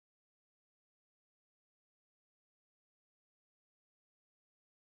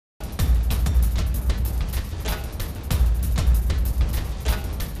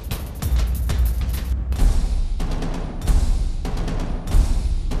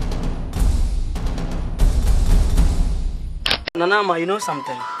Nanama, you know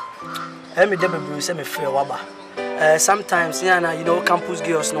something? Let me say me feel waba. Sometimes, you know, campus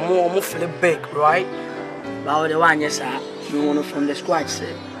girls no more feel big, right? But the one yes, you want from the scratch,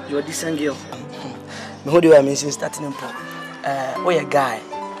 say you're a decent girl. Me hold you I mean since starting in pop. We a guy,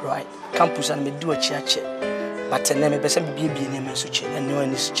 right? Campus and me do a church. But then me person be name and such and no one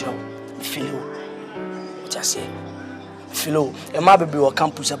is job. Feel what I say. Feel a my baby or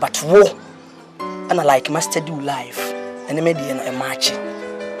campus but wo. And I like master do life and they made a match.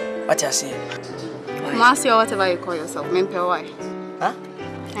 What I say? Master or whatever you call yourself, Mimpe why? Huh?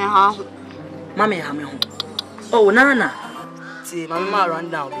 Mommy, I'm home. Oh, Nana. See, my mama ran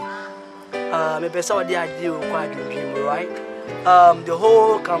down. Me person what the idea required dream, right? The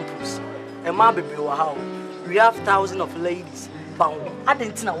whole campus. And my baby how we have thousands of ladies. But I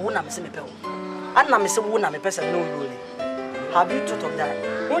didn't know one of me pe. I na me say one of me person no really. Have you thought of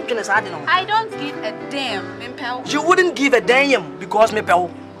that? What can I say? I don't give a damn, Mimpe. You wouldn't give a damn because me pe.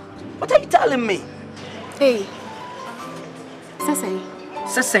 What are you telling me? Hey.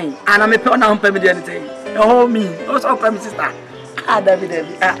 Sessing. And I'm a pe na me anything. Oh me. Also my sister. David.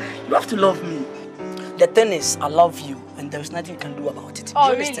 You have to love me. The thing is, I love you, and there's nothing you can do about it. Oh,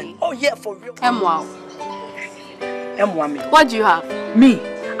 you understand? Really? Oh, yeah, for real. Wow. Me. What do you have? Me.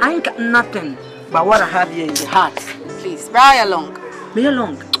 I ain't got nothing, but what I have here is the heart. Please, bring along. Me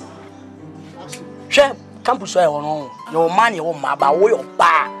along. Share campus where you know. Your man, your mama, your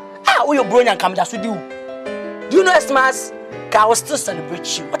bar. Where your brother come just with you. Do you know Christmas? I will still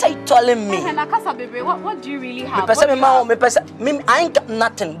celebrate you. What are you telling me? What do you really have? I ain't got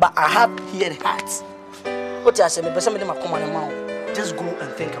nothing, but I have here the heart. What I say, just go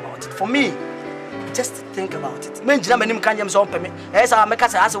and think about it. For me, just think about it. You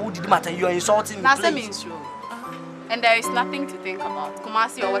are insulting me. That means you. And there is nothing to think about.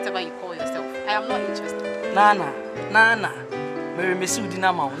 Kumasi or whatever you call yourself. I am not interested. Nana.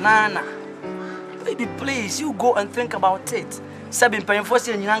 Baby, please, you go and think about it. Sabin paying for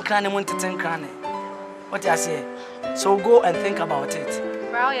saying you can't want to think. What I say? So go and think about it.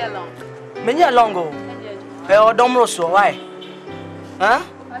 Where are you along? Many along go. Hey, don't know so why? Huh?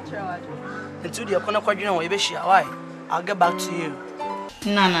 Into the corner quadrant, why? I'll get back to you.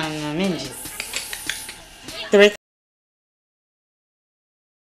 No, Minji.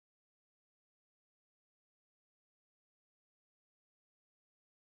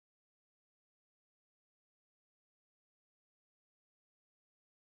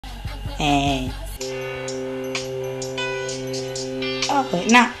 Oh,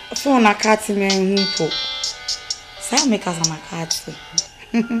 now phone a cat me humpo. Say make us a cat.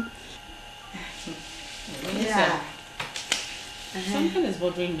 Yeah. Something is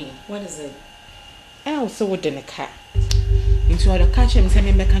bothering me. What is it? I also would in a car. Into other catch him, say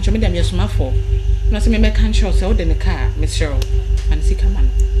me can't show me them your smartphone. No, say me can't show so in the car, Miss Cheryl. And see come on.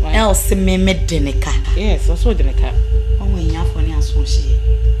 Else me car. Yes, also in the car. Oh, when you have funny as one she.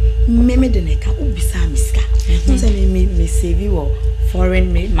 Me deneka ubisa miska. No say me save you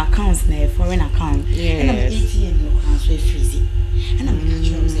foreign me accounts na foreign account. And I'm ATM no transfer freezy. And I'm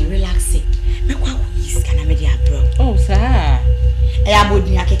catch say relax it. Me kwa is kana me dia bro. Oh sir. E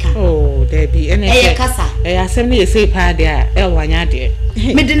abodi akeka. Oh there be any. E kasa. E asem na say pa dia e wanya de.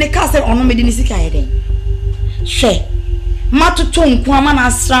 Me deneka say ono me de sika yeden. Hwe. Matoto nko ama na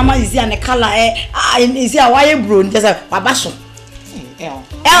asrama izi ane kala izi awaye bro nje say baba so.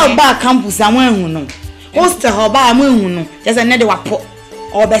 El ba campus amwe hu no. Hostel ho ba amwe hu no. Just na de wapo.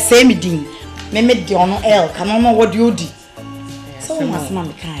 O be say me din. Me de ono El kana no what you di. So must ma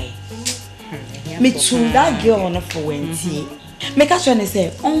me kai. Me too that girl on for wenti. Make us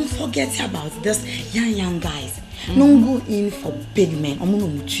say, don't forget about this young guys. No go in for big men. Omo no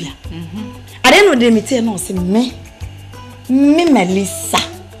mutua. I don't know them tell no say me Melissa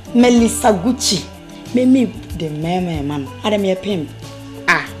Gucci. Me the man. I am a pimp.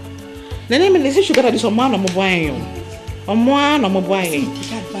 The name is sugar that is on man or mobile. On one or mobile.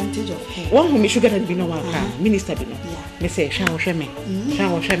 Take advantage of her. One whom sugar had been on minister. Me say, shower shame.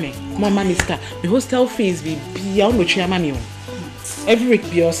 More minister. The hostel fees be beyond which your money. Every week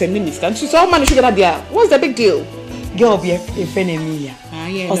be your minister. And she's all money sugar there. What's the big deal? Girl be a friend of me. Yeah.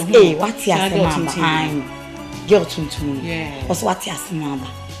 Hey, what's your mama? Girl to yeah. Also, what's your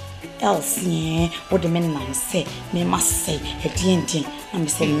mama? Else, yeah, what the men say, me must say, a DNT, and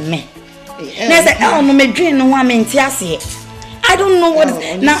say me. There's a no me dream no one mean tiasi. I don't know what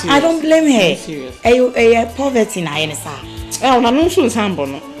is now. I don't blame her. A poverty na any sir. No so sambo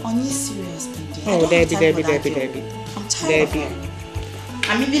no. Are you serious? Oh, Debbie. I'm tired.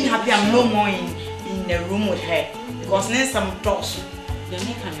 I'm even happy I'm no more in the room with her because next some toss. I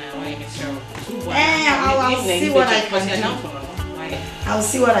I'll see what I can do. I'll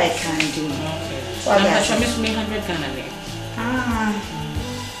see what I can do. So I'm not sure Miss 100 Ghana.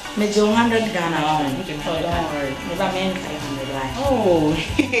 Maybe 100 Ghana. Oh, don't worry. Maybe I'm 500. Oh,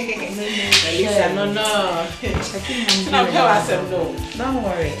 Elisa, no. No. Don't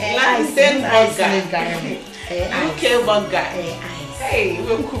worry. Lansden burger. Okay, burger. Hey,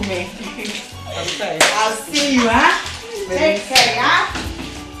 welcome me. I'll see you, huh? Take care, huh?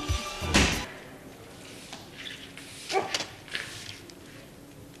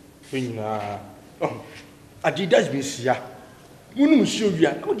 Adidas been here. Munum show you, I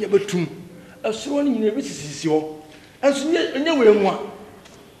would get a tomb. A swan in a visit, and so near one.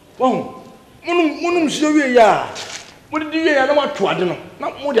 Munum show you, ya. What did you know what to? I don't know.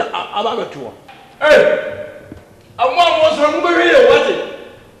 Not more than about two. Hey, I was here, what it?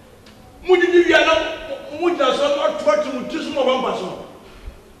 Would you know? Would not so much to watch him just no one person.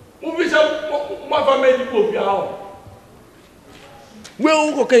 Who is up my family of your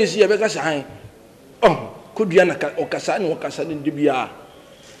well, okay, see a beggar sign. Oh, could you not or Cassan or Cassan in Dibia?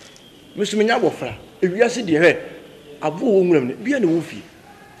 Mr. Minabofra, if you are sitting here, a woman be an woofy.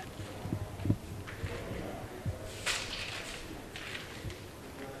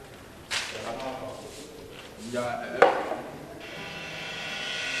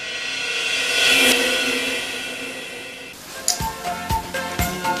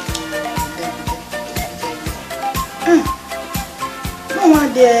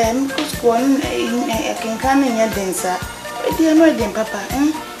 One I can come in your dancer. Dear, no, dear papa,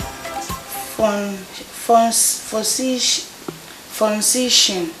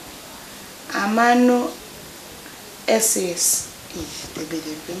 Physician, Amano essays.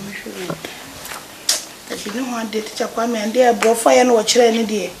 The no one did to Chakwame and dear Brofire and watch any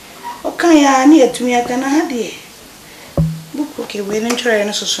dear. Okay, I near to me, I can have dear. Book okay, we didn't try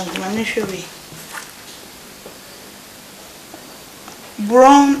any something, I'm sure we.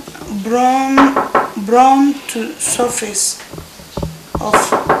 Brown to surface of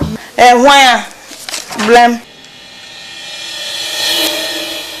wire blem.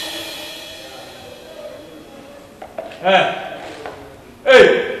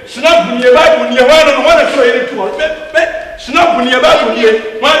 Hey, snap nearby when you want to throw it to us. Snap nearby when you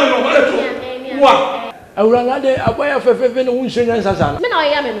want to what? I will rather acquire for 15 who's saying as I am. I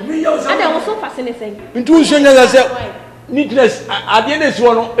was so fascinating. Into saying as I said. Neatness at the end is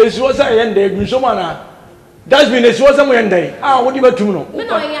one is was I end there, Gusomana. That's been as was some end day. Ah, what do you know?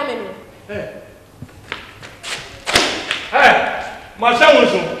 Hey, my son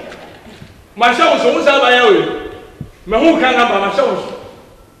was out by you. My who can have my sons.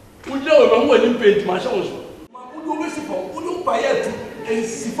 Would you know who didn't paint my sons? Would you wish for? Would you buy it? And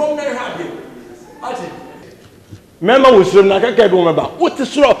see from their happy. Member was from Naka about what the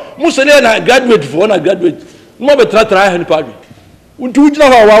straw. Mussolini graduate for one graduate. No be try hen party. Untu na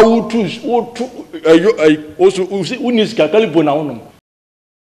wa wo tools wo also unis ka kalipo na wono.